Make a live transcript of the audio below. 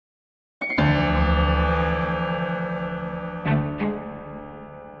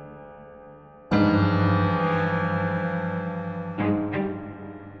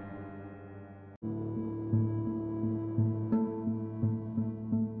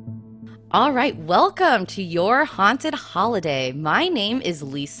All right, welcome to your haunted holiday. My name is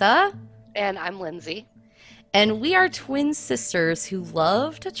Lisa, And I'm Lindsay. and we are twin sisters who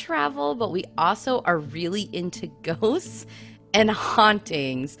love to travel, but we also are really into ghosts and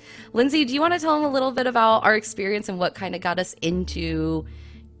hauntings. Lindsay, do you want to tell them a little bit about our experience and what kind of got us into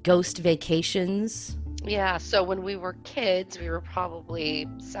ghost vacations? Yeah, so when we were kids, we were probably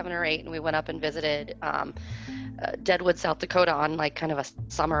 7 or 8, and we went up and visited Deadwood, South Dakota on like kind of a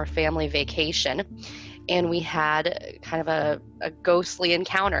summer family vacation. And we had kind of a ghostly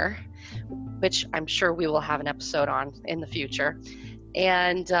encounter, which I'm sure we will have an episode on in the future.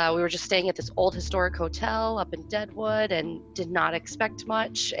 And we were just staying at this old historic hotel up in Deadwood and did not expect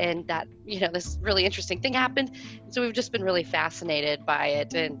much. And this really interesting thing happened. So we've just been really fascinated by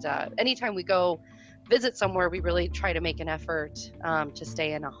it. And anytime we go visit somewhere, we really try to make an effort to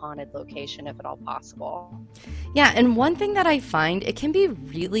stay in a haunted location if at all possible. Yeah, and one thing that I find, it can be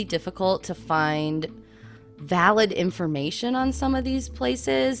really difficult to find valid information on some of these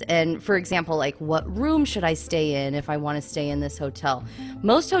places. And for example, like what room should I stay in if I want to stay in this hotel?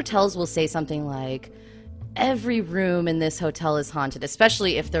 Most hotels will say something like, every room in this hotel is haunted,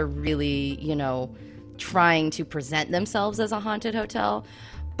 especially if they're really, trying to present themselves as a haunted hotel.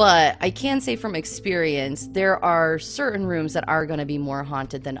 But I can say from experience, there are certain rooms that are going to be more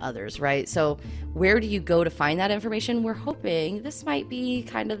haunted than others, right? So where do you go to find that information? We're hoping this might be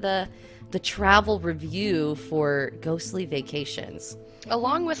kind of the travel review for ghostly vacations.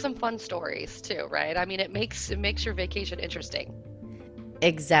 Along with some fun stories too, right? I mean, it makes your vacation interesting.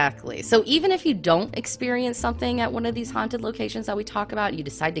 Exactly. So even if you don't experience something at one of these haunted locations that we talk about, you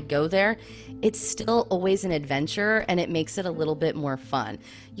decide to go there, it's still always an adventure and it makes it a little bit more fun.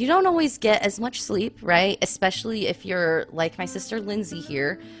 You don't always get as much sleep, right? Especially if you're like my sister Lindsay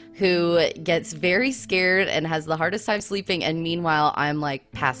here, who gets very scared and has the hardest time sleeping. And meanwhile, I'm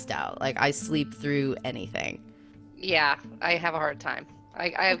like passed out. Like I sleep through anything. Yeah, I have a hard time.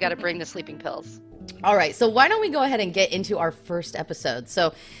 I've got to bring the sleeping pills. All right, so why don't we go ahead and get into our first episode?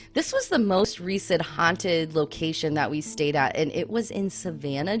 So, this was the most recent haunted location that we stayed at, and it was in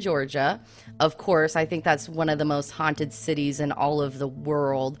Savannah, Georgia. Of course, I think that's one of the most haunted cities in all of the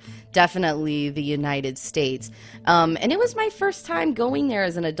world, definitely the United States. And it was my first time going there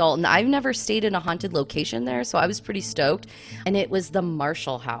as an adult, and I've never stayed in a haunted location there, so I was pretty stoked. And it was the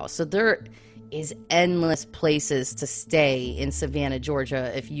Marshall House. So, there is endless places to stay in Savannah,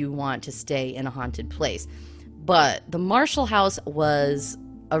 Georgia if you want to stay in a haunted place. But the Marshall House was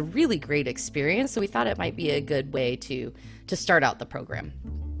a really great experience, so we thought it might be a good way to start out the program.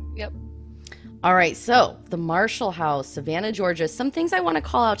 Yep. All right, so the Marshall House, Savannah, Georgia. Some things I want to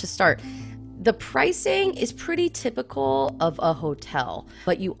call out to start. The pricing is pretty typical of a hotel,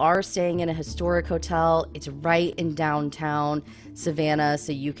 but you are staying in a historic hotel. It's right in downtown Savannah,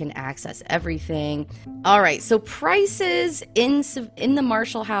 so you can access everything. All right, so prices in the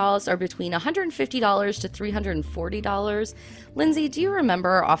Marshall House are between $150 to $340. Lindsay, do you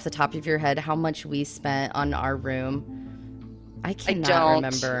remember off the top of your head how much we spent on our room? I I cannot don't.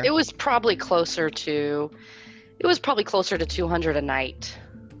 remember. It was probably closer to 200 a night,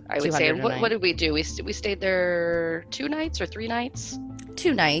 I would say. 200 And a what night. did we do? We stayed there 2 nights or 3 nights?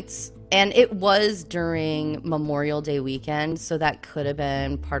 2 nights, and it was during Memorial Day weekend, so that could have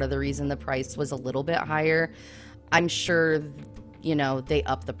been part of the reason the price was a little bit higher. I'm sure, they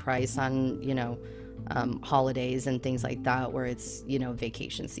up the price on, holidays and things like that, where it's,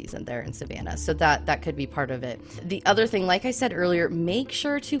 vacation season there in Savannah. So that could be part of it. The other thing, like I said earlier, make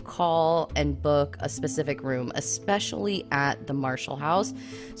sure to call and book a specific room, especially at the Marshall House.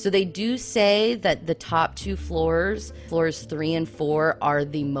 So they do say that the top two floors 3 and 4, are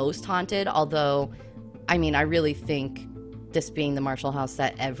the most haunted, although I mean, I really think, this being the Marshall House,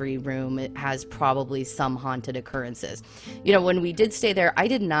 that every room it has probably some haunted occurrences. When we did stay there, I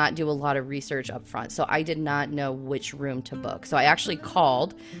did not do a lot of research up front, so I did not know which room to book. So I actually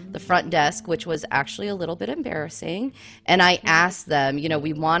called the front desk, which was actually a little bit embarrassing, and I asked them,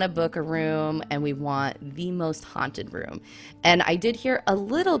 we want to book a room and we want the most haunted room. And I did hear a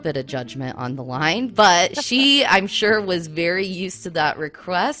little bit of judgment on the line, but she, I'm sure, was very used to that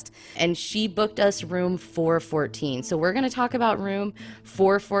request, and she booked us room 414. So we're going to talk about room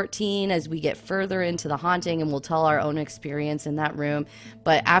 414 as we get further into the haunting, and we'll tell our own experience in that room.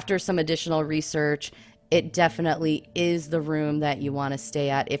 But after some additional research, it definitely is the room that you want to stay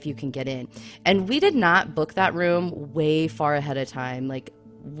at if you can get in. And we did not book that room way far ahead of time. Like,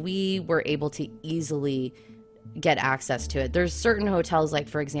 we were able to easily get access to it. There's certain hotels, like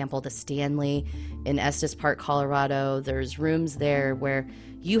for example, the Stanley in Estes Park, Colorado. There's rooms there where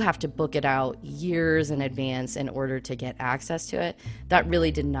you have to book it out years in advance in order to get access to it. That really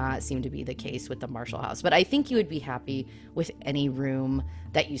did not seem to be the case with the Marshall House, but I think you would be happy with any room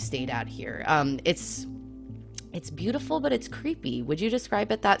that you stayed at here. It's beautiful, but it's creepy. Would you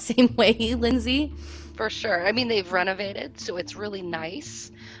describe it that same way, Lindsay? For sure. I mean, they've renovated, so it's really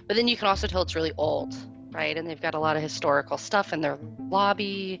nice, but then you can also tell it's really old, right? And they've got a lot of historical stuff in their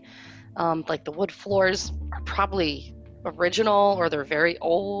lobby. Like the wood floors are probably original or they're very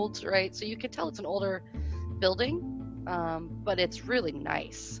old, right? So you could tell it's an older building, but it's really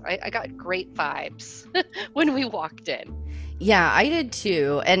nice. I got great vibes when we walked in. Yeah, I did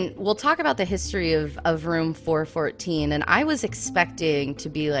too. And we'll talk about the history of room 414. And I was expecting to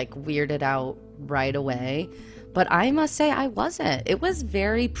be like weirded out right away, but I must say I wasn't. It was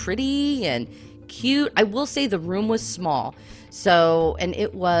very pretty and cute. I will say the room was small. So, and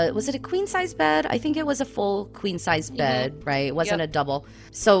it was it a queen size bed? I think it was a full queen size bed, right? It wasn't a double.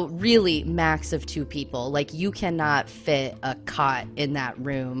 So really max of 2 people. Like you cannot fit a cot in that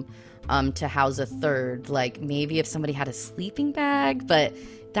room to house a third. Like maybe if somebody had a sleeping bag, but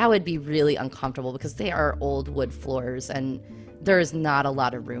that would be really uncomfortable because they are old wood floors and there's not a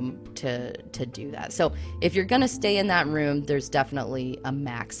lot of room to do that. So if you're going to stay in that room, there's definitely a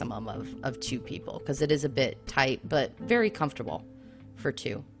maximum of 2 people because it is a bit tight, but very comfortable for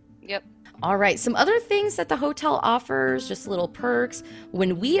 2. Yep. All right, some other things that the hotel offers, just little perks.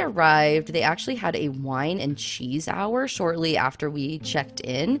 When we arrived, they actually had a wine and cheese hour shortly after we checked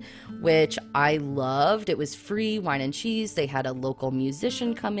in, which I loved. It was free wine and cheese. They had a local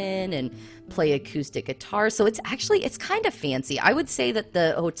musician come in and play acoustic guitar. So it's kind of fancy. I would say that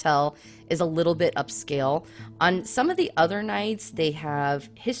the hotel is a little bit upscale. On some of the other nights, they have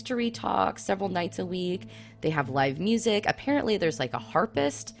history talks several nights a week. They have live music. Apparently, there's like a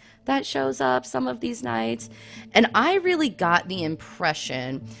harpist that shows up some of these nights. And I really got the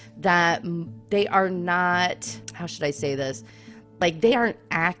impression that they are not, how should I say this? Like they aren't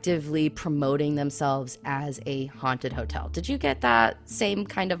actively promoting themselves as a haunted hotel. Did you get that same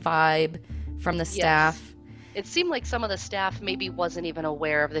kind of vibe from the staff? Yes. It seemed like some of the staff maybe wasn't even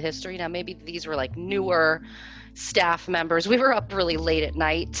aware of the history. Now, maybe these were like newer staff members. We were up really late at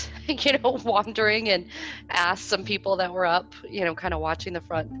night, wandering and asked some people that were up, kind of watching the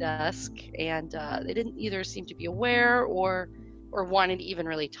front desk. And they didn't either seem to be aware or wanting to even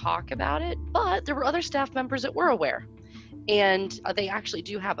really talk about it. But there were other staff members that were aware. And they actually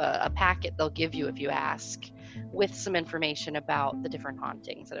do have a packet they'll give you if you ask with some information about the different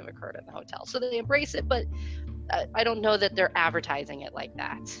hauntings that have occurred in the hotel. So they embrace it, but I don't know that they're advertising it like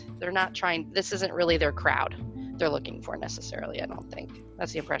that. They're not this isn't really their crowd they're looking for necessarily, I don't think.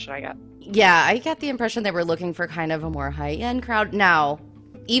 That's the impression I got. Yeah, I got the impression they were looking for kind of a more high-end crowd. Now,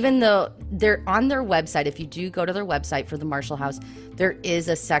 even though they're on their website, if you do go to their website for the Marshall House, there is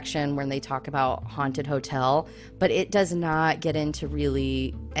a section where they talk about haunted hotel, but it does not get into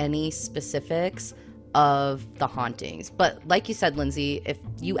really any specifics of the hauntings. But like you said, Lindsay, if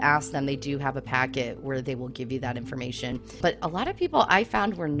you ask them, they do have a packet where they will give you that information. But a lot of people I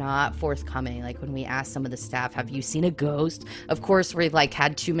found were not forthcoming. Like when we asked some of the staff, have you seen a ghost? Of course, we've like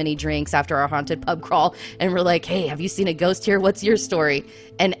had too many drinks after our haunted pub crawl and we're like, hey, have you seen a ghost here? What's your story?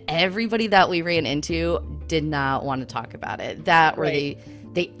 And everybody that we ran into did not want to talk about it.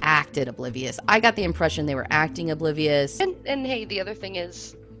 They acted oblivious. I got the impression they were acting oblivious. And hey, the other thing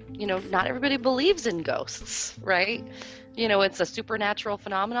is, not everybody believes in ghosts, right? It's a supernatural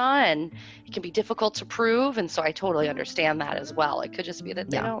phenomena and it can be difficult to prove. And so I totally understand that as well. It could just be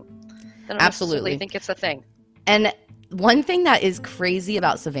that they don't absolutely think it's a thing. And one thing that is crazy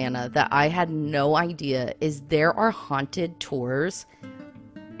about Savannah that I had no idea is there are haunted tours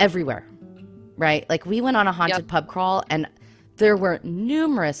everywhere, right? Like we went on a haunted pub crawl and there were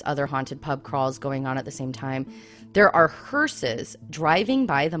numerous other haunted pub crawls going on at the same time. There are hearses driving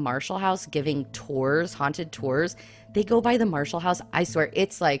by the Marshall House giving tours, haunted tours. They go by the Marshall House. I swear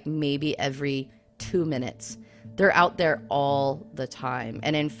it's like maybe every 2 minutes. They're out there all the time.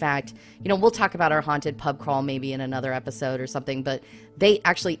 And in fact, we'll talk about our haunted pub crawl maybe in another episode or something, but they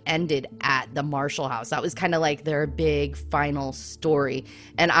actually ended at the Marshall House. That was kind of like their big final story.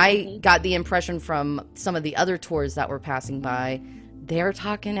 And I got the impression from some of the other tours that were passing by, they're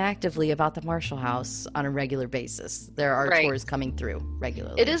talking actively about the Marshall House on a regular basis. There are tours coming through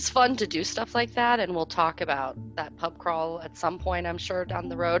regularly. It is fun to do stuff like that, and we'll talk about that pub crawl at some point, I'm sure, down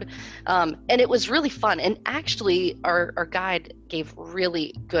the road. And it was really fun. And actually, our guide gave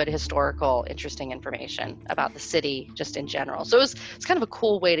really good historical, interesting information about the city just in general. So it's kind of a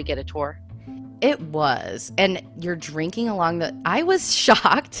cool way to get a tour. It was. And you're drinking along I was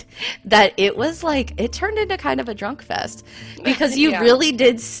shocked that it was like, it turned into kind of a drunk fest because you really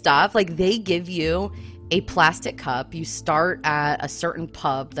did stop. Like, they give you a plastic cup. You start at a certain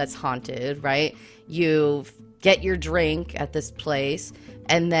pub that's haunted, right? You get your drink at this place,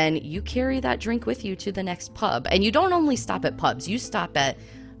 and then you carry that drink with you to the next pub. And you don't only stop at pubs, you stop at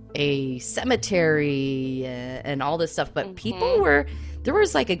a cemetery and all this stuff. But there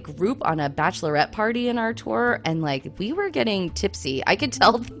was like a group on a bachelorette party in our tour, and like we were getting tipsy. I could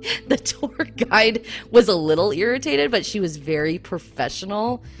tell the tour guide was a little irritated, but she was very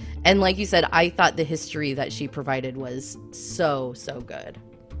professional. And like you said, I thought the history that she provided was so good.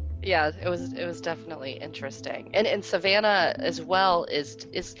 Yeah, it was definitely interesting. And Savannah as well is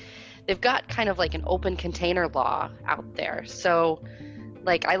they've got kind of like an open container law out there. So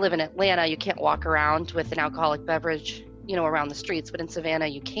like, I live in Atlanta, you can't walk around with an alcoholic beverage, around the streets, but in Savannah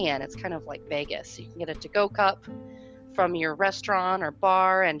you can. It's kind of like Vegas. You can get a to-go cup from your restaurant or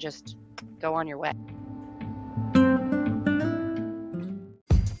bar and just go on your way.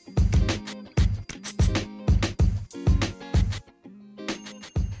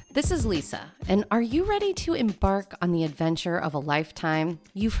 This is Lisa, and are you ready to embark on the adventure of a lifetime?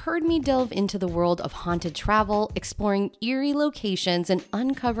 You've heard me delve into the world of haunted travel, exploring eerie locations and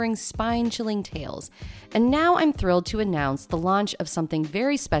uncovering spine-chilling tales. And now I'm thrilled to announce the launch of something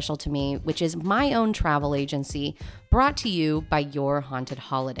very special to me, which is my own travel agency, brought to you by Your Haunted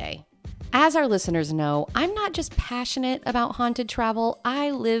Holiday. As our listeners know, I'm not just passionate about haunted travel,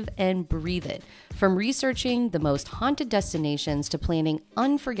 I live and breathe it. From researching the most haunted destinations to planning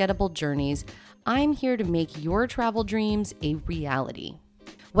unforgettable journeys, I'm here to make your travel dreams a reality.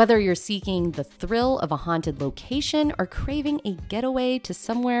 Whether you're seeking the thrill of a haunted location or craving a getaway to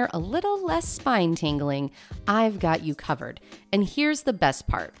somewhere a little less spine-tingling, I've got you covered. And here's the best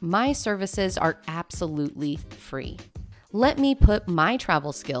part, my services are absolutely free. Let me put my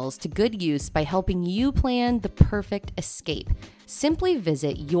travel skills to good use by helping you plan the perfect escape. Simply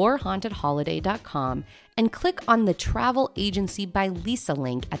visit yourhauntedholiday.com and click on the Travel Agency by Lisa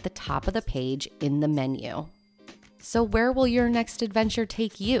link at the top of the page in the menu. So where will your next adventure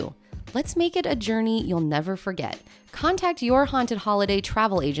take you? Let's make it a journey you'll never forget. Contact Your Haunted Holiday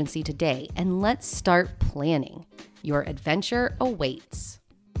travel agency today and let's start planning. Your adventure awaits.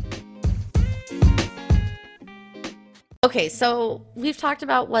 Okay, so we've talked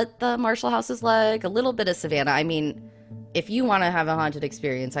about what the Marshall House is like, a little bit of Savannah. I mean, if you want to have a haunted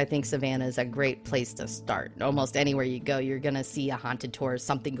experience, I think Savannah is a great place to start. Almost anywhere you go, you're going to see a haunted tour,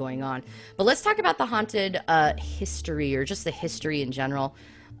 something going on. But let's talk about the haunted history, or just the history in general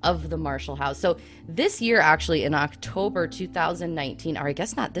of the Marshall House. So this year, actually, in October 2019, or I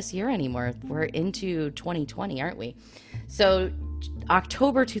guess not this year anymore, we're into 2020, aren't we? So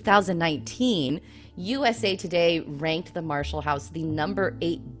October 2019, USA Today ranked the Marshall House the number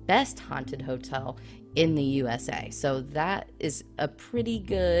 8 best haunted hotel in the USA. So that is a pretty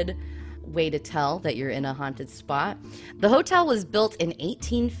good way to tell that you're in a haunted spot. The hotel was built in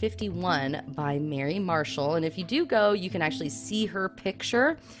 1851 by Mary Marshall, and if you do go, you can actually see her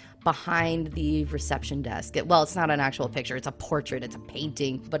picture behind the reception desk. Well, it's not an actual picture, it's a portrait, it's a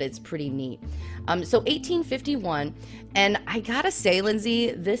painting, but it's pretty neat. So 1851, and I gotta say,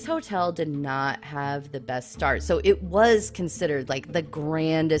 Lindsay, this hotel did not have the best start. So it was considered like the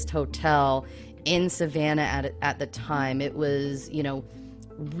grandest hotel in Savannah at the time. It was,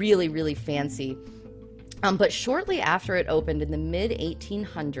 really, really fancy. But shortly after it opened in the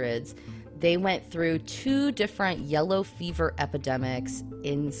mid-1800s, they went through 2 different yellow fever epidemics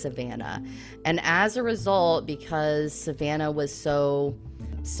in Savannah. And as a result, because Savannah was so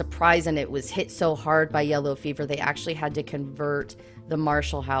surprised and it was hit so hard by yellow fever, they actually had to convert the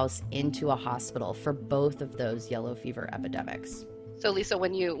Marshall House into a hospital for both of those yellow fever epidemics. So Lisa,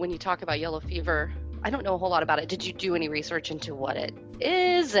 when you talk about yellow fever, I don't know a whole lot about it. Did you do any research into what it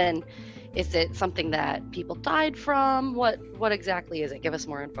is, and is it something that people died from? What exactly is it? Give us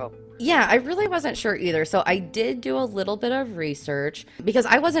more info. Yeah, I really wasn't sure either. So I did do a little bit of research because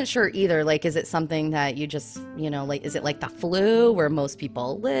I wasn't sure either. Like, is it something that you just, like, is it like the flu where most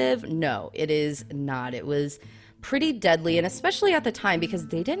people live? No, it is not. It was pretty deadly, and especially at the time because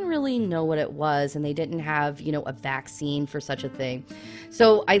they didn't really know what it was and they didn't have, a vaccine for such a thing.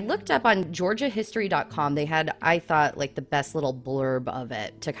 So I looked up on georgiahistory.com. They had, I thought, like the best little blurb of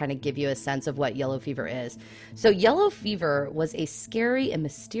it to kind of give you a sense of what yellow fever is. So yellow fever was a scary and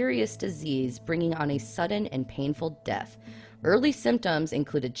mysterious disease bringing on a sudden and painful death. Early symptoms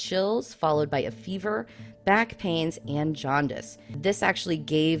included chills, followed by a fever, back pains, and jaundice. This actually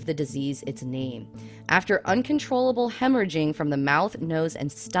gave the disease its name. After uncontrollable hemorrhaging from the mouth, nose,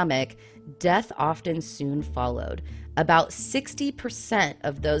 and stomach, death often soon followed. About 60%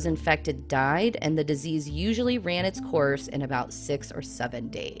 of those infected died, and the disease usually ran its course in about 6 or 7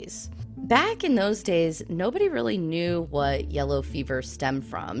 days. Back in those days, nobody really knew what yellow fever stemmed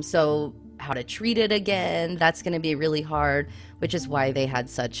from, so how to treat it again, that's going to be really hard, which is why they had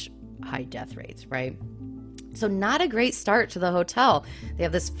such high death rates, right? So not a great start to the hotel. They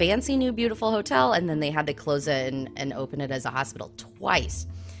have this fancy new beautiful hotel, and then they had to close it and open it as a hospital twice.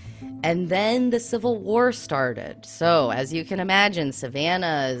 And then the Civil War started. So as you can imagine,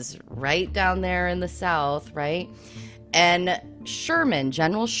 Savannah is right down there in the South, right? And Sherman,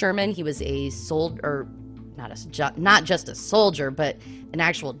 General Sherman, he was a soldier, not just a soldier, but an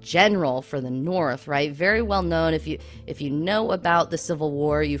actual general for the North, right? Very well known. If you know about the Civil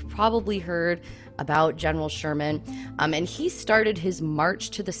War, you've probably heard about General Sherman. And he started his march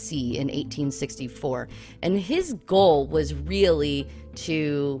to the sea in 1864. And his goal was really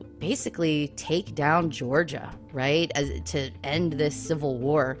to basically take down Georgia, right, to end this Civil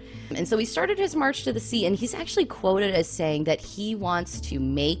War. And so he started his march to the sea, and he's actually quoted as saying that he wants to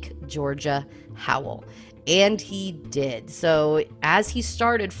make Georgia howl. And he did. So as he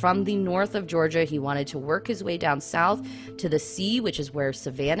started from the north of Georgia, he wanted to work his way down south to the sea, which is where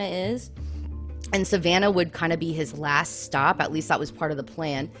Savannah is. And Savannah would kind of be his last stop. At least that was part of the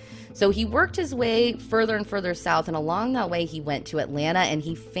plan. So he worked his way further and further south, and along that way he went to Atlanta, and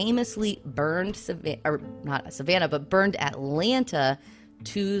he famously burned burned Atlanta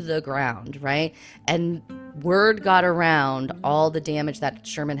to the ground, right? And word got around all the damage that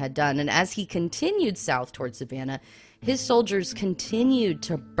Sherman had done. And as he continued south towards Savannah, his soldiers continued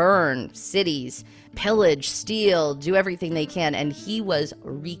to burn cities, pillage, steal, do everything they can, and he was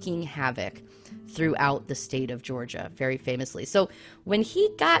wreaking havoc throughout the state of Georgia, very famously. So when he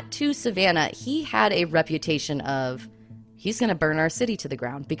got to Savannah, he had a reputation of, he's going to burn our city to the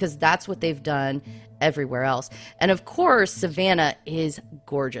ground, because that's what they've done everywhere else. And of course, Savannah is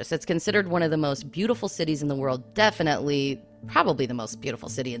gorgeous. It's considered one of the most beautiful cities in the world, definitely, probably the most beautiful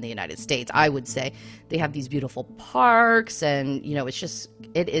city in the United States, I would say. They have these beautiful parks, and,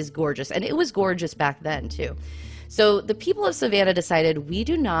 it is gorgeous. And it was gorgeous back then, too. So the people of Savannah decided, we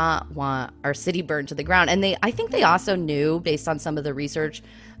do not want our city burned to the ground. And I think they also knew, based on some of the research,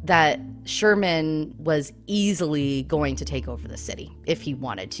 that Sherman was easily going to take over the city if he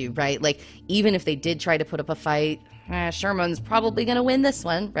wanted to, right? Like, even if they did try to put up a fight, Sherman's probably going to win this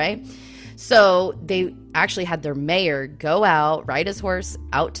one, right? So they actually had their mayor go out, ride his horse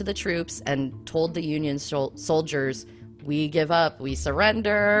out to the troops, and told the Union soldiers, we give up, we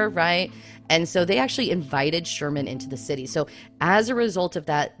surrender, right? And so they actually invited Sherman into the city. So as a result of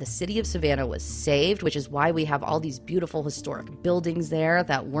that, the city of Savannah was saved, which is why we have all these beautiful historic buildings there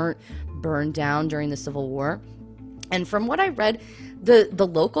that weren't burned down during the Civil War. And from what I read, the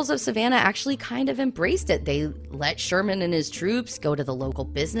locals of Savannah actually kind of embraced it. They let Sherman and his troops go to the local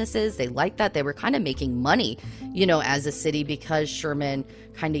businesses. They liked that. They were kind of making money, as a city, because Sherman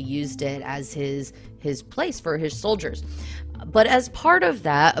kind of used it as his place for his soldiers. But as part of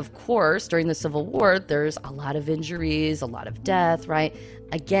that, of course, during the Civil War, there's a lot of injuries, a lot of death, right?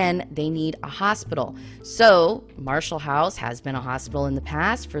 Again, they need a hospital. So Marshall House has been a hospital in the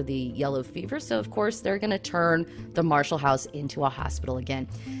past for the yellow fever. So of course, they're going to turn the Marshall House into a hospital again.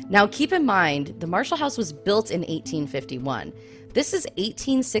 Now, keep in mind, the Marshall House was built in 1851. This is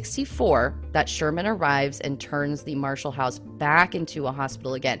 1864 that Sherman arrives and turns the Marshall House back into a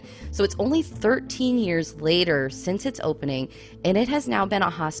hospital again. So it's only 13 years later since its opening, and it has now been a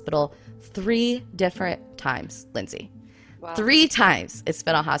hospital 3 different times, Lindsay. Wow. 3 times it's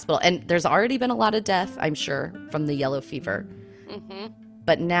been a hospital. And there's already been a lot of death, I'm sure, from the yellow fever. Mm-hmm.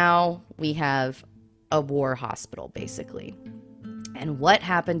 But now we have a war hospital, basically. And what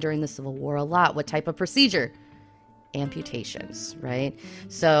happened during the Civil War a lot? What type of procedure? Amputations, right?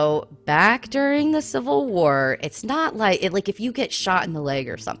 So back during the Civil War, it's not like if you get shot in the leg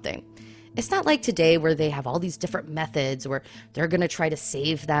or something, it's not like today where they have all these different methods where they're going to try to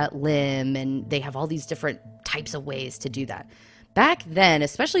save that limb, and they have all these different types of ways to do that. Back then,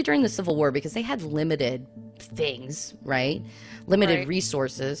 especially during the Civil War, because they had limited things, right? Limited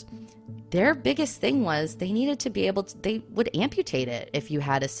resources. Their biggest thing was they needed to be able to, they would amputate it if you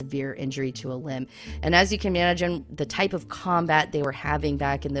had a severe injury to a limb. And as you can imagine, the type of combat they were having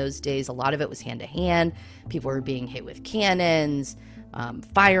back in those days, a lot of it was hand to hand. People were being hit with cannons,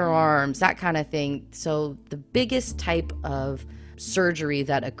 firearms, that kind of thing. So the biggest type of surgery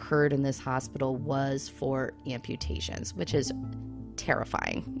that occurred in this hospital was for amputations, which is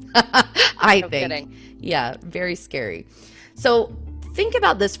terrifying. I think. Kidding. Yeah, very scary. So think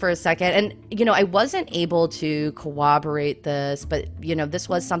about this for a second. And, I wasn't able to corroborate this, but, this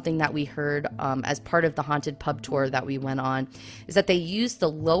was something that we heard as part of the haunted pub tour that we went on, is that they used the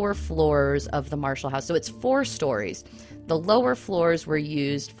lower floors of the Marshall House. So it's 4 stories. The lower floors were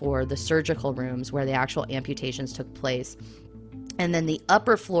used for the surgical rooms where the actual amputations took place. And then the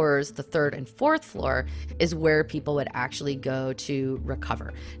upper floors, the 3rd and 4th floor, is where people would actually go to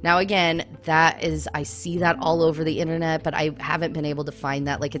recover. Now, again, I see that all over the internet, but I haven't been able to find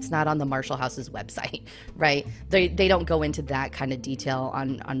that. Like, it's not on the Marshall House's website, right? They don't go into that kind of detail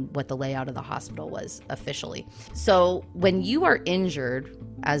on what the layout of the hospital was officially. So when you are injured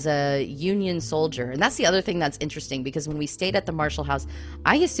as a Union soldier, and that's the other thing that's interesting, because when we stayed at the Marshall House,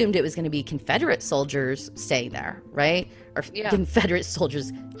 I assumed it was going to be Confederate soldiers staying there, right? Or Confederate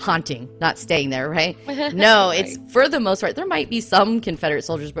soldiers haunting, not staying there, right? No, right. It's for the most part, there might be some Confederate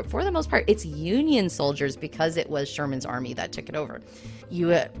soldiers, but for the most part, it's Union soldiers because it was Sherman's army that took it over.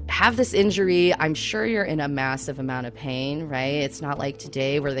 You have this injury. I'm sure you're in a massive amount of pain, right? It's not like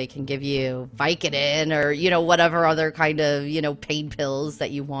today where they can give you Vicodin or, whatever other kind of, pain pills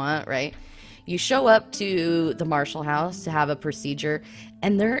that you want, right? You show up to the Marshall House to have a procedure,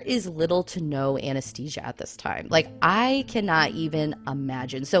 and there is little to no anesthesia at this time. Like, I cannot even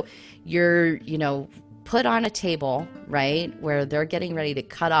imagine. So you're, put on a table, right, where they're getting ready to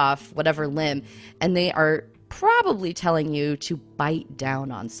cut off whatever limb, and they are probably telling you to bite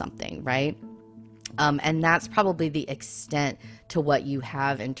down on something, right? And that's probably the extent to what you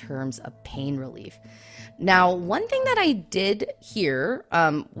have in terms of pain relief. Now, one thing that I did hear,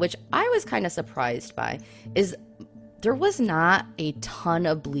 which I was kind of surprised by, is there was not a ton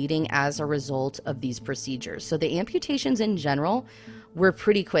of bleeding as a result of these procedures. So the amputations in general were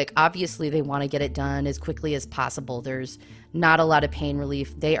pretty quick. Obviously, they want to get it done as quickly as possible. There's not a lot of pain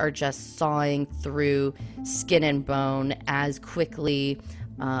relief. They are just sawing through skin and bone as quickly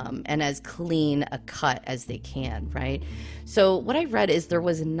and as clean a cut as they can, right? So what I read is there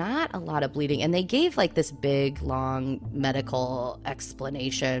was not a lot of bleeding, and they gave like this big, long medical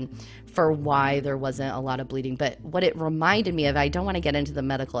explanation for why there wasn't a lot of bleeding. But what it reminded me of, I don't want to get into the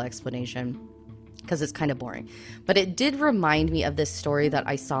medical explanation because it's kind of boring, but it did remind me of this story that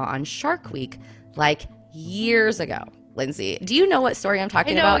I saw on Shark Week like years ago. Lindsay, do you know what story I'm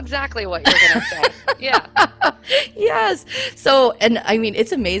talking about? I know exactly what you're going to say. Yeah. Yes. So, and I mean,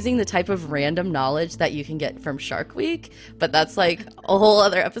 it's amazing the type of random knowledge that you can get from Shark Week, but that's like a whole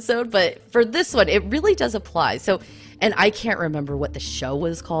other episode. But for this one, it really does apply. So, and I can't remember what the show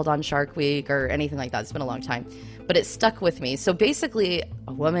was called on Shark Week or anything like that. It's been a long time, but it stuck with me. So basically,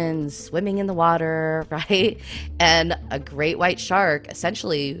 a woman swimming in the water, right? And a great white shark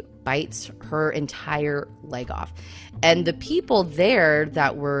essentially bites her entire leg off. And the people there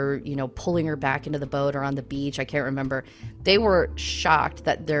that were, pulling her back into the boat or on the beach, I can't remember, they were shocked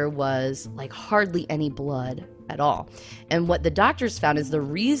that there was like hardly any blood at all. And what the doctors found is the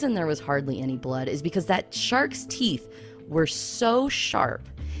reason there was hardly any blood is because that shark's teeth were so sharp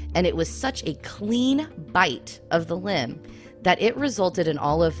and it was such a clean bite of the limb that it resulted in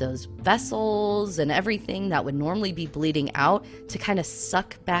all of those vessels and everything that would normally be bleeding out to kind of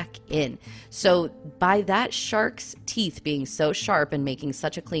suck back in. So by that shark's teeth being so sharp and making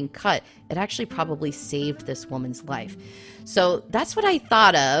such a clean cut, it actually probably saved this woman's life. So that's what I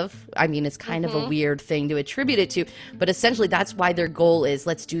thought of. I mean, it's kind of a weird thing to attribute it to, but essentially that's why their goal is,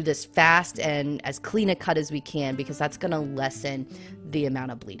 let's do this fast and as clean a cut as we can, because that's going to lessen the amount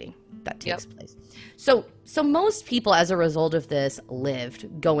of bleeding that takes place. So most people, as a result of this,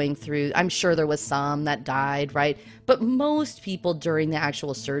 lived going through. I'm sure there was some that died, right? But most people during the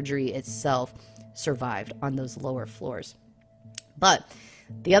actual surgery itself survived on those lower floors. But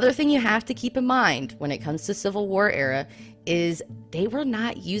the other thing you have to keep in mind when it comes to Civil War era is they were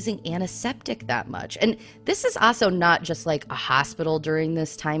not using antiseptic that much. And this is also not just like a hospital during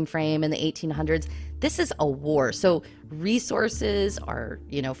this time frame in the 1800s. This is a war. So resources are,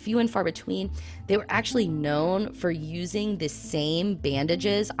 few and far between. They were actually known for using the same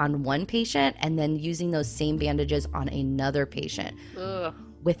bandages on one patient and then using those same bandages on another patient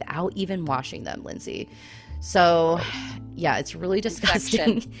without even washing them, Lindsay. So, yeah, it's really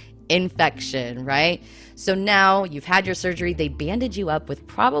disgusting. Infection, right? So now you've had your surgery. They bandage you up with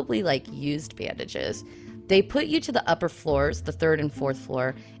probably like used bandages. They put you to the upper floors, the 3rd and 4th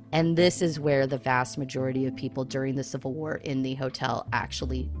floor, and this is where the vast majority of people during the Civil War in the hotel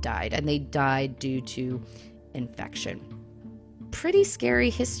actually died. And they died due to infection. pretty scary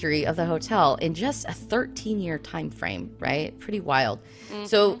history of the hotel in just a 13-year time frame, right? Pretty wild. Mm-hmm.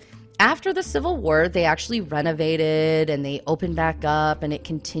 So after the Civil War, they actually renovated and they opened back up, and it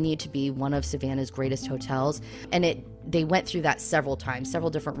continued to be one of Savannah's greatest hotels. And they went through that several times, several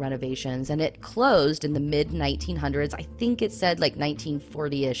different renovations, and it closed in the mid-1900s. I think it said like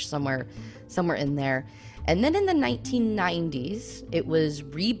 1940-ish, somewhere in there. And then in the 1990s, it was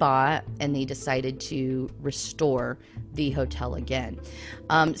rebought, and they decided to restore the hotel again.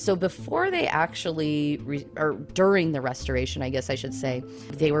 So before they actually, or during the restoration, I guess I should say,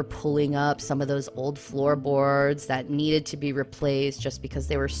 they were pulling up some of those old floorboards that needed to be replaced just because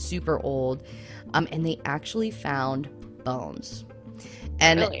they were super old. And they actually found bones.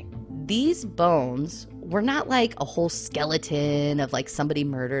 And really? These bones were not like a whole skeleton of like somebody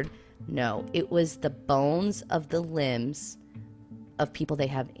murdered. No, it was the bones of the limbs of people they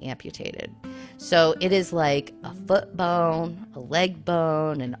have amputated. So it is like a foot bone, a leg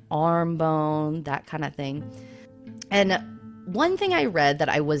bone, an arm bone, that kind of thing. And one thing I read that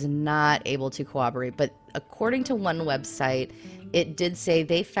I was not able to corroborate, but according to one website, it did say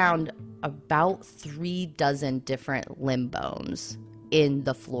they found about 36 different limb bones in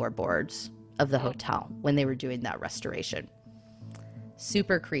the floorboards of the hotel when they were doing that restoration.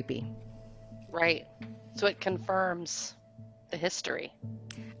 Super creepy. Right. So it confirms the history.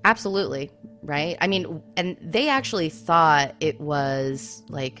 Absolutely. Right. I mean, and they actually thought it was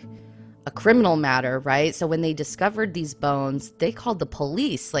like a criminal matter, right? So when they discovered these bones, they called the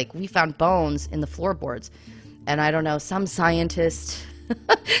police. Like, we found bones in the floorboards. And I don't know, some scientist,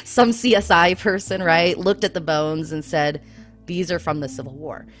 some CSI person, right, looked at the bones and said, these are from the Civil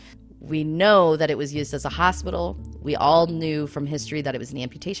War. We know that it was used as a hospital. We all knew from history that it was an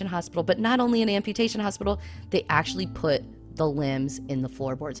amputation hospital, but not only an amputation hospital, they actually put the limbs in the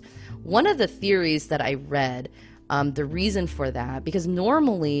floorboards. One of the theories that I read, the reason for that, because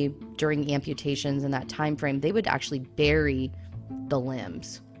normally during amputations in that time frame, they would actually bury the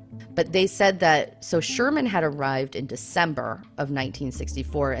limbs. But they said that, so Sherman had arrived in December of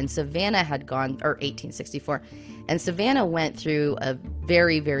 1964, and Savannah had gone, or 1864, and Savannah went through a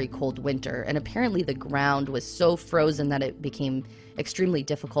very, very cold winter, and apparently the ground was so frozen that it became extremely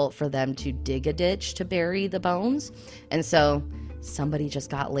difficult for them to dig a ditch to bury the bones, and so somebody just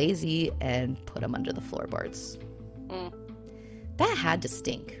got lazy and put them under the floorboards. That had to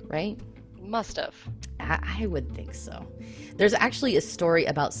stink, right? Must have. I would think so. There's actually a story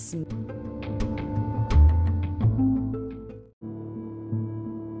about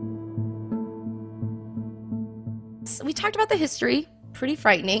we talked about the history, pretty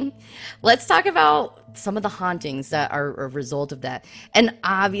frightening. Let's talk about some of the hauntings that are a result of that. And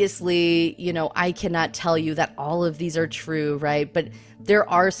obviously, you know, I cannot tell you that all of these are true, right? But there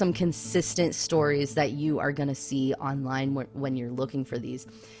are some consistent stories that you are going to see online when you're looking for these.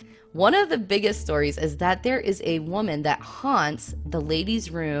 One of the biggest stories is that there is a woman that haunts the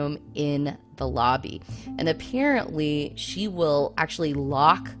ladies' room in the lobby. And apparently she will actually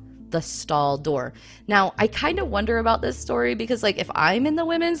lock the stall door. Now, I kind of wonder about this story because, like, if I'm in the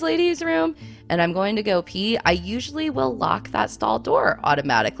women's ladies' room and I'm going to go pee, I usually will lock that stall door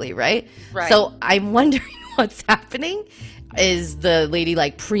automatically, right? Right. So I'm wondering what's happening. Is the lady,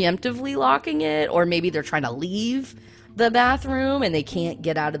 like, preemptively locking it? Or maybe they're trying to leave the bathroom and they can't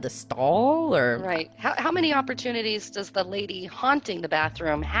get out of the stall, or right. How many opportunities does the lady haunting the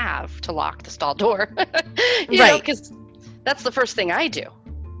bathroom have to lock the stall door? you know, because that's the first thing I do.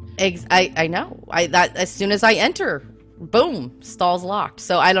 I know. That as soon as I enter, boom, stall's locked.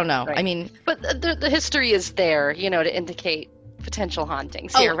 So I don't know. Right. I mean, but the history is there, you know, to indicate potential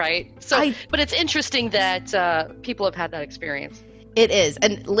hauntings here, right? So, but it's interesting that people have had that experience. It is.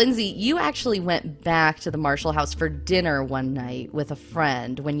 And Lindsay, you actually went back to the Marshall House for dinner one night with a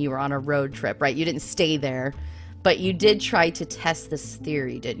friend when you were on a road trip, right? You didn't stay there, but you did try to test this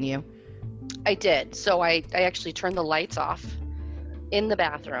theory, didn't you? I did. So I actually turned the lights off in the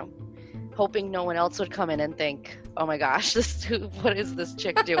bathroom, hoping no one else would come in and think, oh my gosh, what is this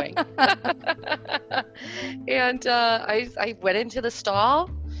chick doing? And I went into the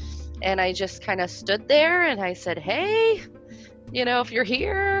stall and I just kind of stood there and I said, hey, you know, if you're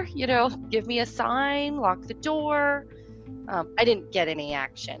here, you know, give me a sign, lock the door. I didn't get any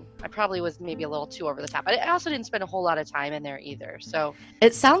action. I probably was maybe a little too over the top. I also didn't spend a whole lot of time in there either. So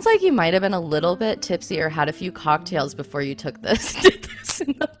it sounds like you might have been a little bit tipsy or had a few cocktails before you did this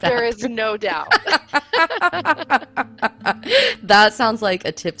in the bathroom. There is no doubt. That sounds like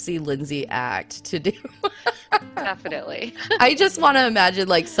a tipsy Lindsay act to do. Definitely. I just want to imagine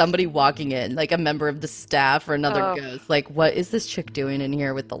like somebody walking in, like a member of the staff or another Oh, ghost. Like, what is this chick doing in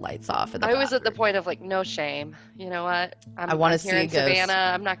here with the lights off in the I was at the bathroom? point of like, no shame. You know what? I want I'm to here see a in ghost.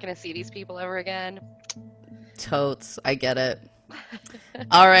 Savannah. I'm not going to see these people ever again. Totes. I get it.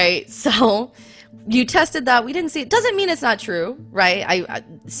 All right. So you tested that. We didn't see it. Doesn't mean it's not true, right?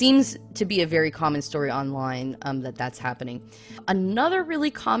 Seems to be a very common story online that that's happening. Another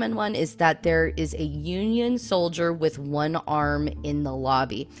really common one is that there is a Union soldier with one arm in the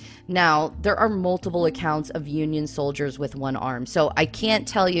lobby. Now, there are multiple accounts of Union soldiers with one arm. So I can't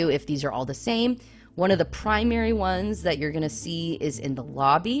tell you if these are all the same. One of the primary ones that you're going to see is in the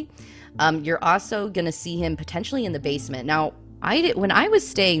lobby. You're also going to see him potentially in the basement. Now, when I was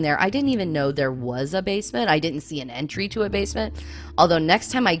staying there, I didn't even know there was a basement. I didn't see an entry to a basement. Although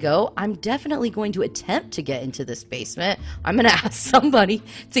next time I go, I'm definitely going to attempt to get into this basement. I'm going to ask somebody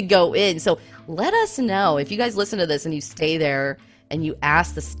to go in. So let us know if you guys listen to this and you stay there and you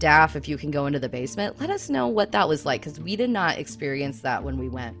ask the staff if you can go into the basement. Let us know what that was like, because we did not experience that when we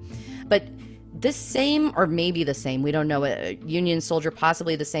went. But this same, or maybe the same, we don't know, a Union soldier,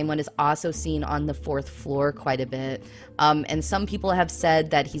 possibly the same one, is also seen on the 4th floor quite a bit. And some people have said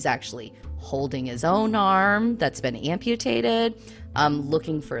that he's actually holding his own arm that's been amputated,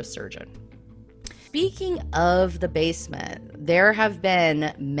 looking for a surgeon. Speaking of the basement, there have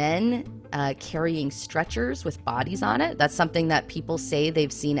been men carrying stretchers with bodies on it. That's something that people say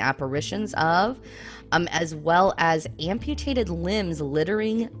they've seen apparitions of, as well as amputated limbs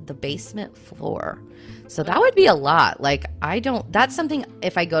littering the basement floor. So that would be a lot. Like, that's something,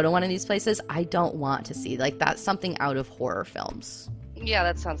 if I go to one of these places, I don't want to see. Like, that's something out of horror films. Yeah,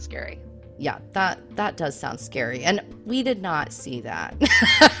 that sounds scary. Yeah, that does sound scary. And we did not see that.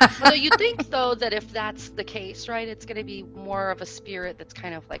 Well, you think, though, that if that's the case, right, it's going to be more of a spirit that's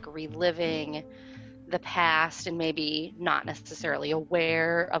kind of like reliving the past and maybe not necessarily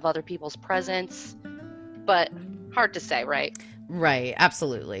aware of other people's presence, but hard to say, right? Right,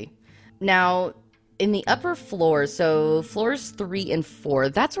 absolutely. Now, in the upper floors, so floors 3 and 4,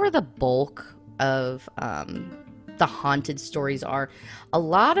 that's where the bulk of the haunted stories are. A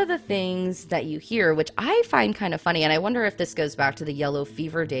lot of the things that you hear, which I find kind of funny, and I wonder if this goes back to the yellow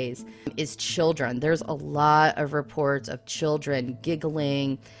fever days, is children. There's a lot of reports of children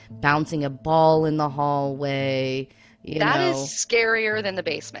giggling, bouncing a ball in the hallway. That is scarier than the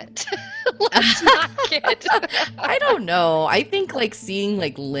basement. Let's not kid. I don't know. I think like seeing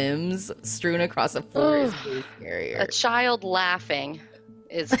like limbs strewn across a floor is way scarier. A child laughing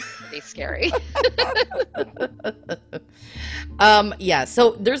is pretty scary. Yeah,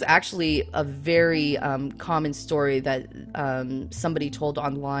 so there's actually a very common story that somebody told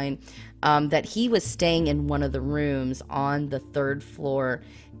online, that he was staying in one of the rooms on the 3rd floor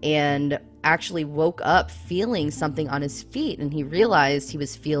and actually woke up feeling something on his feet, and he realized he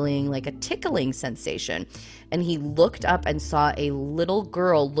was feeling like a tickling sensation, and he looked up and saw a little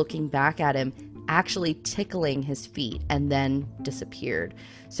girl looking back at him actually tickling his feet, and then disappeared.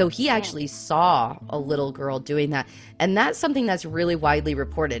 So he actually saw a little girl doing that, and that's something that's really widely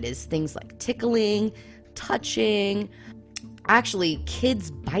reported, is things like tickling, touching, actually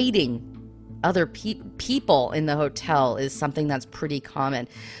kids biting other people in the hotel is something that's pretty common.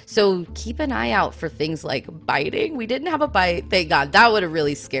 So keep an eye out for things like biting. We didn't have a bite, thank God. That would have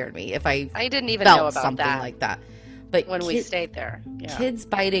really scared me if I didn't even felt know about something that like that. But when we stayed there. Yeah. Kids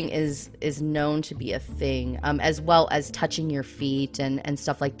biting is known to be a thing, as well as touching your feet and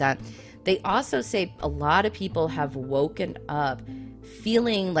stuff like that. They also say a lot of people have woken up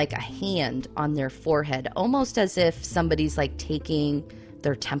feeling like a hand on their forehead, almost as if somebody's like taking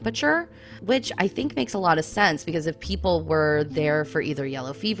their temperature, which I think makes a lot of sense, because if people were there for either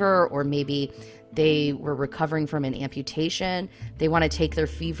yellow fever or maybe they were recovering from an amputation, they want to take their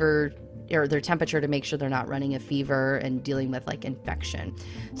fever or their temperature to make sure they're not running a fever and dealing with like infection.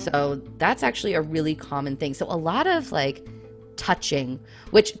 So that's actually a really common thing. So a lot of like touching,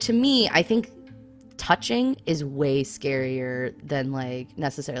 which to me, I think touching is way scarier than like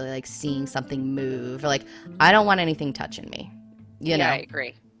necessarily like seeing something move, or like I don't want anything touching me. You know, I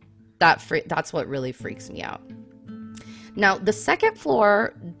agree. That's what really freaks me out. Now, the 2nd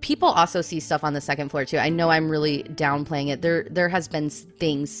floor, people also see stuff on the 2nd floor too. I know I'm really downplaying it. There has been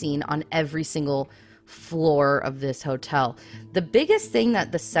things seen on every single floor of this hotel. The biggest thing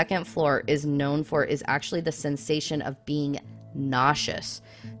that the 2nd floor is known for is actually the sensation of being nauseous.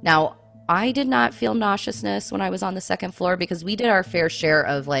 Now, I did not feel nauseousness when I was on the 2nd floor because we did our fair share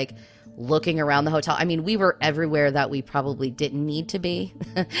of like looking around the hotel. I mean, we were everywhere that we probably didn't need to be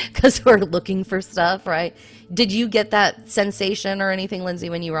because we're looking for stuff, right? Did you get that sensation or anything, Lindsay,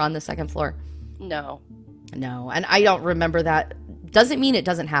 when you were on the second floor? No. No. And I don't remember that. Doesn't mean it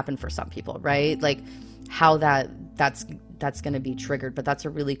doesn't happen for some people, right? Like how that's going to be triggered, but that's a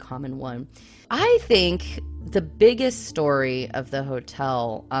really common one. I think the biggest story of the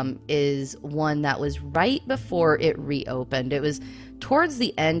hotel is one that was right before it reopened. It was towards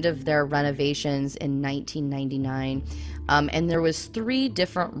the end of their renovations in 1999, and there was 3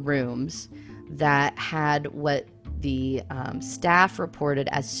 different rooms that had what the staff reported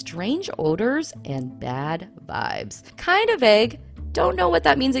as strange odors and bad vibes. Kind of vague. Don't know what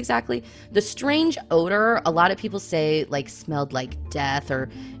that means exactly. The strange odor, a lot of people say like smelled like death, or,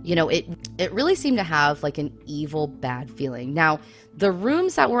 you know, it really seemed to have like an evil, bad feeling. Now, the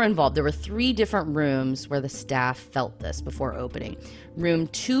rooms that were involved, there were 3 different rooms where the staff felt this before opening. Room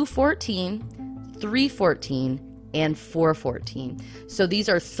 214, 314, and 414. So these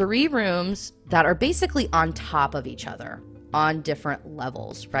are 3 rooms that are basically on top of each other on different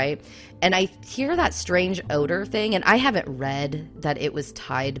levels, right? And I hear that strange odor thing, and I haven't read that it was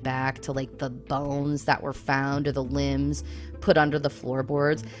tied back to like the bones that were found or the limbs put under the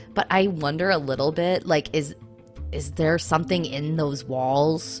floorboards, but I wonder a little bit, like, is there something in those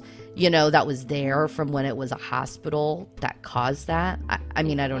walls, you know, that was there from when it was a hospital that caused that? I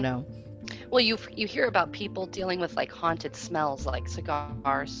mean, I don't know. Well, you hear about people dealing with like haunted smells, like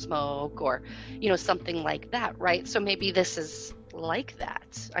cigar smoke or, you know, something like that, right? So maybe this is like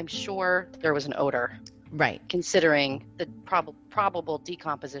that. I'm sure there was an odor, right? Considering the probable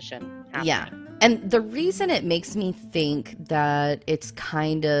decomposition happened. Yeah, and the reason it makes me think that it's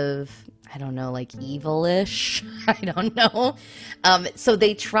kind of, I don't know, like evil-ish. I don't know. So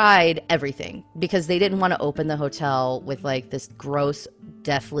they tried everything because they didn't want to open the hotel with like this gross,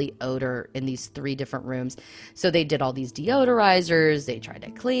 deathly odor in these 3 different rooms. So they did all these deodorizers. They tried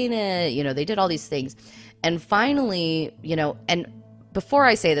to clean it. You know, they did all these things. And finally, you know, and before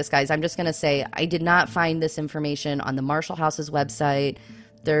I say this, guys, I'm just going to say I did not find this information on the Marshall House's website.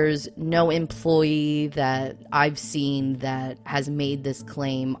 There's no employee that I've seen that has made this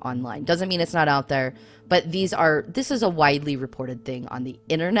claim online. Doesn't mean it's not out there, but this is a widely reported thing on the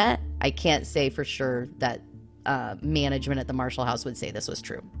internet. I can't say for sure that management at the Marshall House would say this was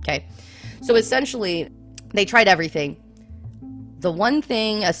true. Okay. So essentially they tried everything. The one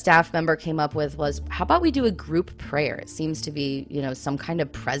thing a staff member came up with was, how about we do a group prayer? It seems to be, you know, some kind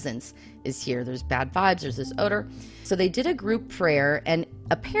of presence is here. There's bad vibes. There's this odor. So they did a group prayer, and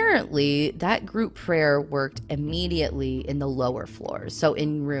apparently that group prayer worked immediately in the lower floors. So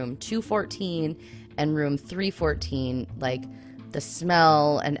in room 214 and room 314, like the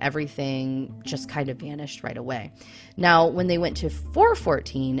smell and everything just kind of vanished right away. Now, when they went to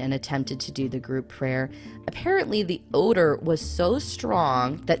 414 and attempted to do the group prayer, apparently the odor was so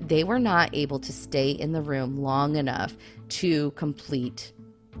strong that they were not able to stay in the room long enough to complete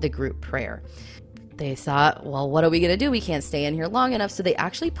the group prayer. They thought, well, what are we going to do? We can't stay in here long enough. So they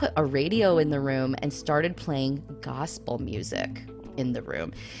actually put a radio in the room and started playing gospel music in the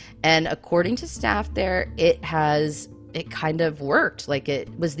room. And according to staff there, it kind of worked. Like,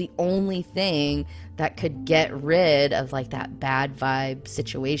 it was the only thing that could get rid of like that bad vibe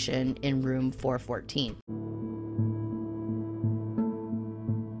situation in room 414.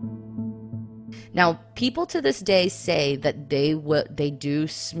 Now, people to this day say that they do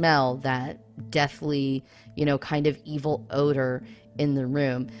smell that deathly, you know, kind of evil odor in the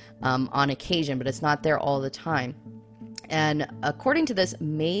room on occasion, but it's not there all the time. And according to this,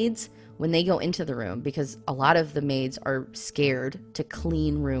 maids, when they go into the room, because a lot of the maids are scared to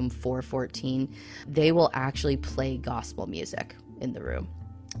clean room 414, they will actually play gospel music in the room,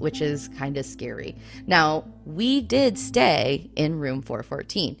 which is kind of scary. Now, we did stay in room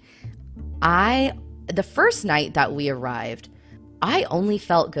 414. The first night that we arrived, I only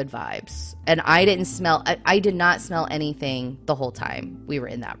felt good vibes, and I did not smell anything the whole time we were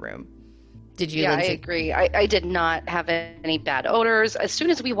in that room. Did you, Lindsay? I agree. I did not have any bad odors. As soon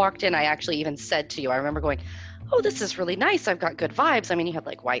as we walked in, I actually even said to you, I remember going, oh, this is really nice. I've got good vibes. I mean, you had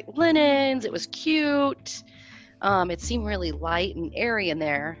like white linens. It was cute. It seemed really light and airy in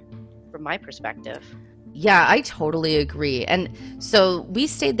there from my perspective. Yeah, I totally agree. And so we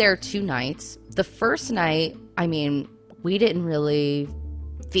stayed there 2 nights. The first night, I mean, we didn't really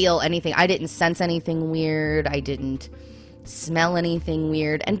feel anything. I didn't sense anything weird. I didn't smell anything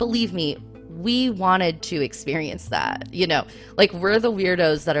weird. And believe me, we wanted to experience that, you know, like we're the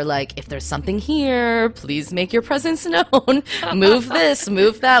weirdos that are like, if there's something here, please make your presence known. Move this,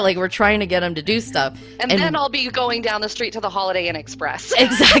 move that. Like we're trying to get them to do stuff. And then I'll be going down the street to the Holiday Inn Express.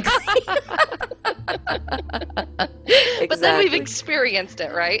 Exactly. But then we've experienced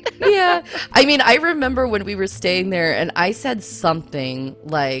it, right? Yeah. I mean, I remember when we were staying there and I said something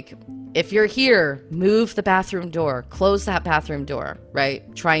like, if you're here, move the bathroom door, close that bathroom door,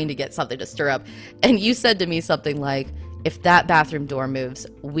 right? Trying to get something to stir up. And you said to me something like, if that bathroom door moves,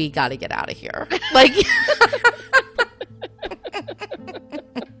 we got to get out of here. Like,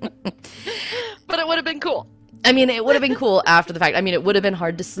 but it would have been cool. I mean, it would have been cool after the fact. I mean, it would have been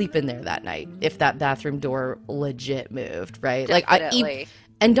hard to sleep in there that night if that bathroom door legit moved, right? Definitely. Like,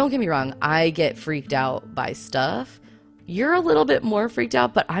 and don't get me wrong, I get freaked out by stuff. You're a little bit more freaked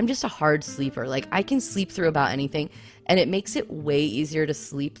out, but I'm just a hard sleeper. Like, I can sleep through about anything, and it makes it way easier to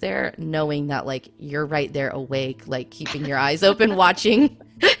sleep there knowing that, like, you're right there awake, like, keeping your eyes open, watching.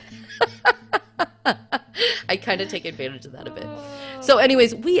 I kind of take advantage of that a bit. So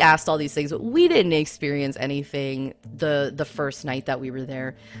anyways, we asked all these things, but we didn't experience anything the first night that we were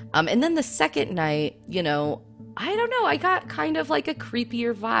there. And then the second night, you know, I don't know, I got kind of like a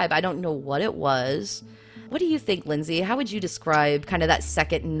creepier vibe. I don't know what it was. What do you think, Lindsay? How would you describe kind of that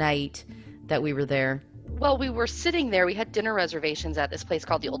second night that we were there? Well, we were sitting there. We had dinner reservations at this place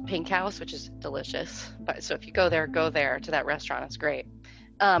called the Old Pink House, which is delicious. So if you go there to that restaurant. It's great.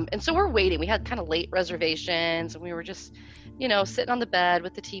 And so we're waiting. We had kind of late reservations, and we were just, you know, sitting on the bed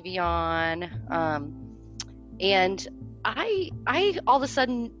with the TV on. And I all of a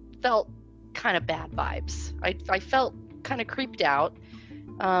sudden felt kind of bad vibes. I felt kind of creeped out.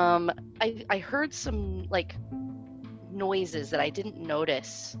 I heard some like noises that I didn't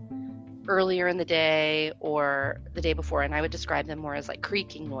notice earlier in the day or the day before, and I would describe them more as like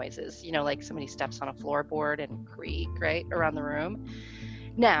creaking noises, you know, like somebody steps on a floorboard and creak right around the room.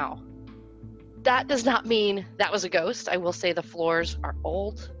 Now, that does not mean that was a ghost. I will say the floors are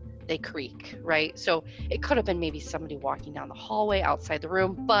old, they creak, right? So it could have been maybe somebody walking down the hallway outside the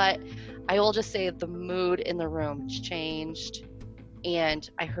room, but I will just say the mood in the room changed. And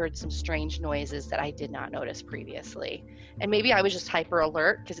I heard some strange noises that I did not notice previously. And maybe I was just hyper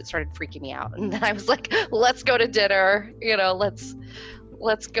alert because it started freaking me out. And then I was like, let's go to dinner. You know, let's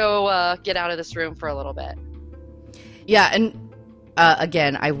go get out of this room for a little bit. Yeah, and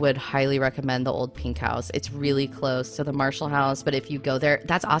again, I would highly recommend the Old Pink House. It's really close to the Marshall House, but if you go there,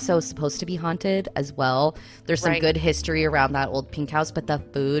 that's also supposed to be haunted as well. There's some good history around that Old Pink House, but the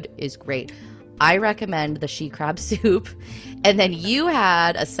food is great. I recommend the she crab soup, and then you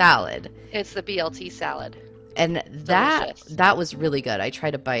had a salad. It's the BLT salad. And that was really good. I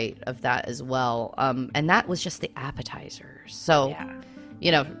tried a bite of that as well. And that was just the appetizer. So, yeah.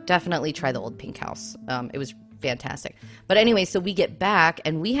 You know, definitely try the Old Pink House. It was fantastic. But anyway, so we get back,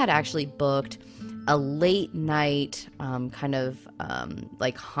 and we had actually booked a late night kind of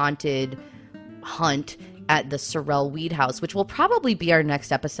like haunted hunt at the Sorrel Weed House, which will probably be our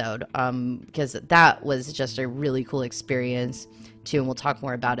next episode, because that was just a really cool experience too, and we'll talk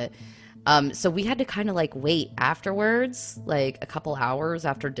more about it. So we had to kind of like wait afterwards, like a couple hours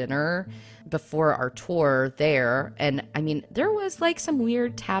after dinner before our tour there. And I mean, there was like some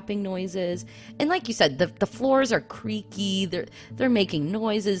weird tapping noises, and like you said, the floors are creaky, they're making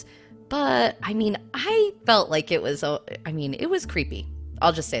noises, but I mean, I felt like it was creepy.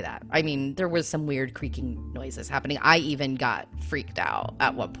 I'll just say that. I mean, there was some weird creaking noises happening. I even got freaked out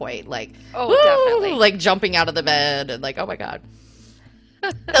at one point, like, definitely, like jumping out of the bed and like, oh my God.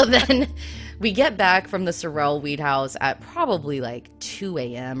 So then we get back from the Sorrel Weed House at probably like 2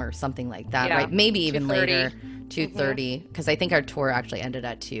 a.m. or something like that, right? Maybe even 2:30. Later, 2:30, because I think our tour actually ended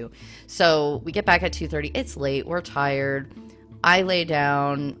at 2. So we get back at 2:30. It's late. We're tired. I lay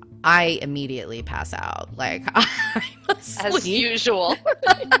down. I immediately pass out. Like, I'm asleep. As usual.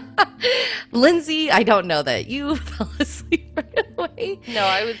 Lindsay, I don't know that you fell asleep right away. No,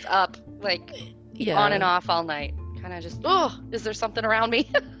 I was up like on and off all night. Kind of just, is there something around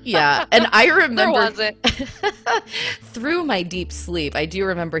me? Yeah, and I remember there wasn't. Through my deep sleep, I do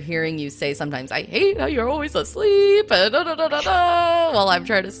remember hearing you say sometimes, I hate how you're always asleep, and while I'm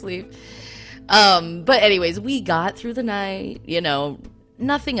trying to sleep. But anyways, we got through the night, you know,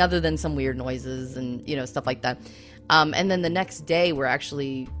 nothing other than some weird noises and, you know, stuff like that. And then the next day, we're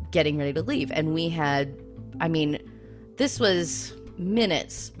actually getting ready to leave. And we had, I mean, this was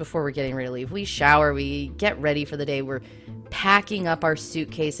minutes before we're getting ready to leave. We shower, we get ready for the day. We're packing up our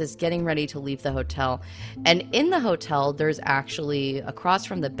suitcases, getting ready to leave the hotel. And in the hotel, there's actually across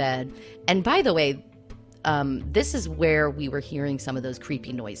from the bed. And by the way, this is where we were hearing some of those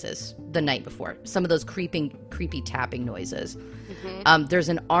creepy noises the night before, some of those creepy tapping noises. There's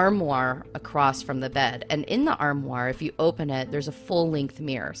an armoire across from the bed, and in the armoire, if you open it, there's a full-length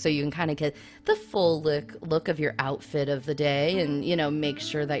mirror, so you can kind of get the full look of your outfit of the day and, you know, make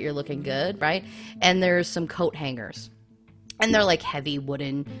sure that you're looking good, right? And there's some coat hangers, and they're like heavy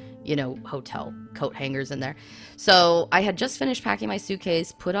wooden, you know, hotel coat hangers in there. So I had just finished packing my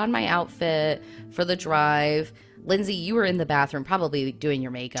suitcase, put on my outfit for the drive. Lindsay, you were in the bathroom probably doing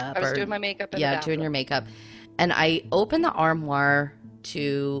your makeup. I was doing my makeup in the bathroom. Doing your makeup. And I opened the armoire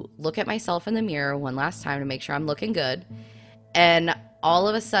to look at myself in the mirror one last time to make sure I'm looking good. And all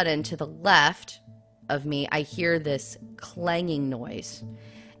of a sudden, to the left of me, I hear this clanging noise.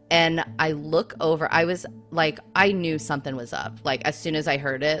 And I look over. I was like, I knew something was up. Like, as soon as I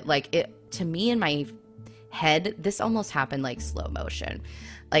heard it, like, it, to me in my head, this almost happened like slow motion.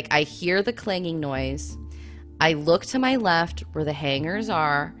 Like, I hear the clanging noise. I look to my left where the hangers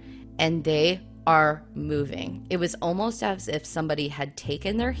are, and they are moving. It was almost as if somebody had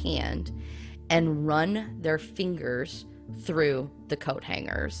taken their hand and run their fingers through the coat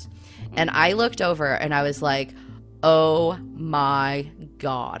hangers. And I looked over and I was like, oh my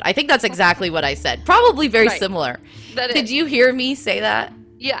God. I think that's exactly what I said. Probably very similar. Did you hear me say that?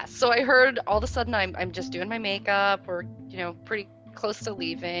 Yeah. So I heard all of a sudden I'm just doing my makeup. We're, you know, pretty close to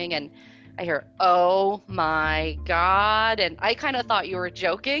leaving, and I hear, oh my God. And I kind of thought you were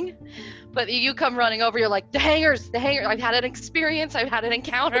joking, but you come running over. You're like, the hangers. I've had an experience. I've had an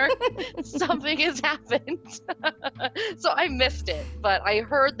encounter. Something has happened. So I missed it, but I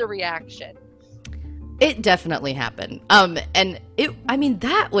heard the reaction. It definitely happened. And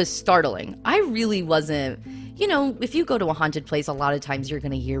that was startling. I really wasn't, you know, if you go to a haunted place, a lot of times you're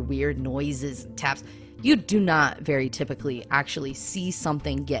going to hear weird noises, taps. You do not very typically actually see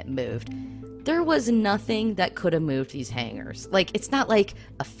something get moved. There was nothing that could have moved these hangers. Like, it's not like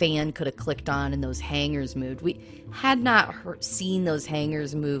a fan could have clicked on and those hangers moved. We had not seen those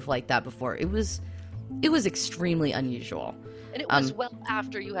hangers move like that before. It was extremely unusual. And it was well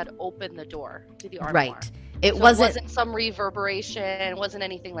after you had opened the door to the armoire. Right. It wasn't some reverberation. It wasn't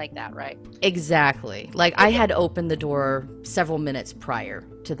anything like that, right? Exactly. Like, I had opened the door several minutes prior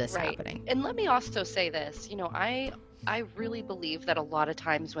to this happening. And let me also say this. You know, I really believe that a lot of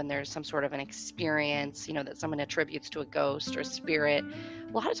times when there's some sort of an experience, you know, that someone attributes to a ghost or a spirit,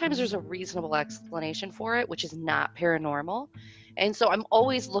 a lot of times there's a reasonable explanation for it, which is not paranormal. And so I'm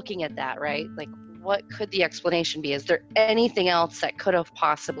always looking at that, right? Like, what could the explanation be? Is there anything else that could have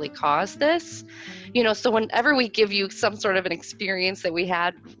possibly caused this? You know, so whenever we give you some sort of an experience that we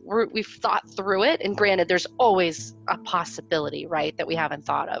had, we've thought through it. And granted, there's always a possibility, right, that we haven't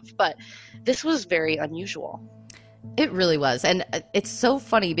thought of. But this was very unusual. It really was. And it's so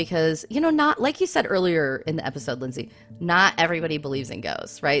funny because, you know, not like you said earlier in the episode, Lindsay, not everybody believes in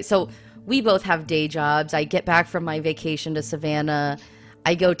ghosts, right? So we both have day jobs. I get back from my vacation to Savannah.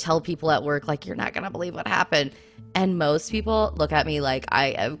 I go tell people at work, like, you're not going to believe what happened. And most people look at me like I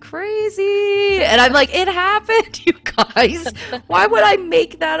am crazy. And I'm like, it happened, you guys. Why would I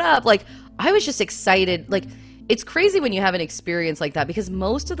make that up? Like, I was just excited. Like, it's crazy when you have an experience like that, because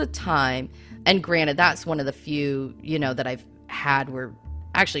most of the time, and granted, that's one of the few, you know, that I've had where,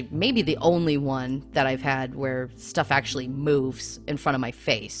 actually, maybe the only one that I've had where stuff actually moves in front of my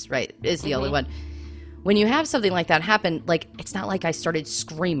face, right, is the only one. When you have something like that happen, like, it's not like I started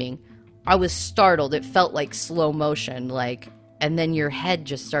screaming. I was startled. It felt like slow motion, like, and then your head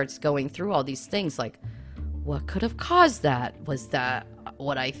just starts going through all these things, like, what could have caused that? Was that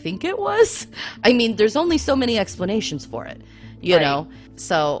what I think it was? I mean, there's only so many explanations for it, you know?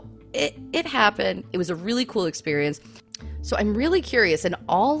 So it happened. It was a really cool experience. So I'm really curious, in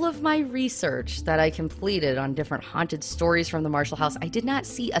all of my research that I completed on different haunted stories from the Marshall House, I did not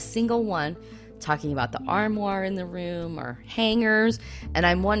see a single one talking about the armoire in the room or hangers, and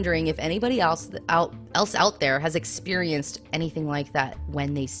I'm wondering if anybody else out there has experienced anything like that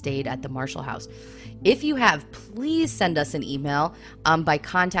when they stayed at the Marshall House. If you have, please send us an email by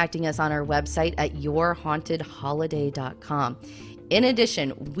contacting us on our website at yourhauntedholiday.com. In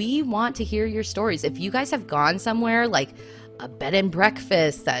addition, we want to hear your stories. If you guys have gone somewhere like a bed and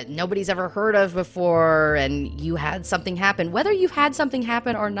breakfast that nobody's ever heard of before and you had something happen, whether you've had something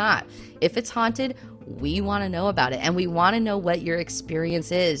happen or not, if it's haunted, we want to know about it, and we want to know what your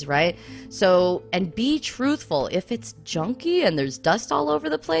experience is, right? So, and be truthful. If it's junky and there's dust all over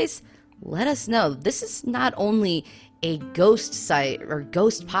the place, let us know. This is not only a ghost site or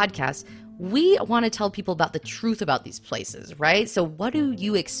ghost podcast. We want to tell people about the truth about these places, right? So what do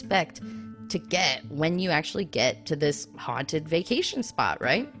you expect to get when you actually get to this haunted vacation spot,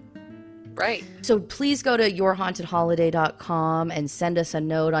 right? Right. So please go to yourhauntedholiday.com and send us a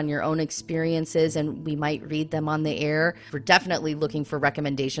note on your own experiences, and we might read them on the air. We're definitely looking for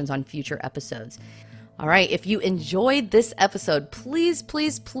recommendations on future episodes. All right, if you enjoyed this episode, please,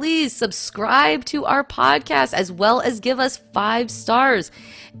 please, please subscribe to our podcast, as well as give us 5 stars,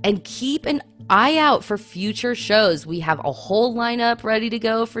 and keep an eye out for future shows. We have a whole lineup ready to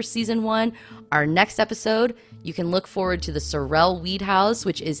go for season 1. Our next episode, you can look forward to the Sorrel Weed House,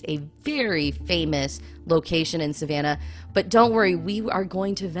 which is a very famous location in Savannah. But don't worry, we are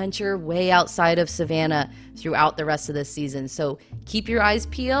going to venture way outside of Savannah throughout the rest of this season. So keep your eyes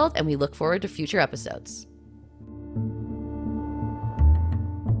peeled, and we look forward to future episodes.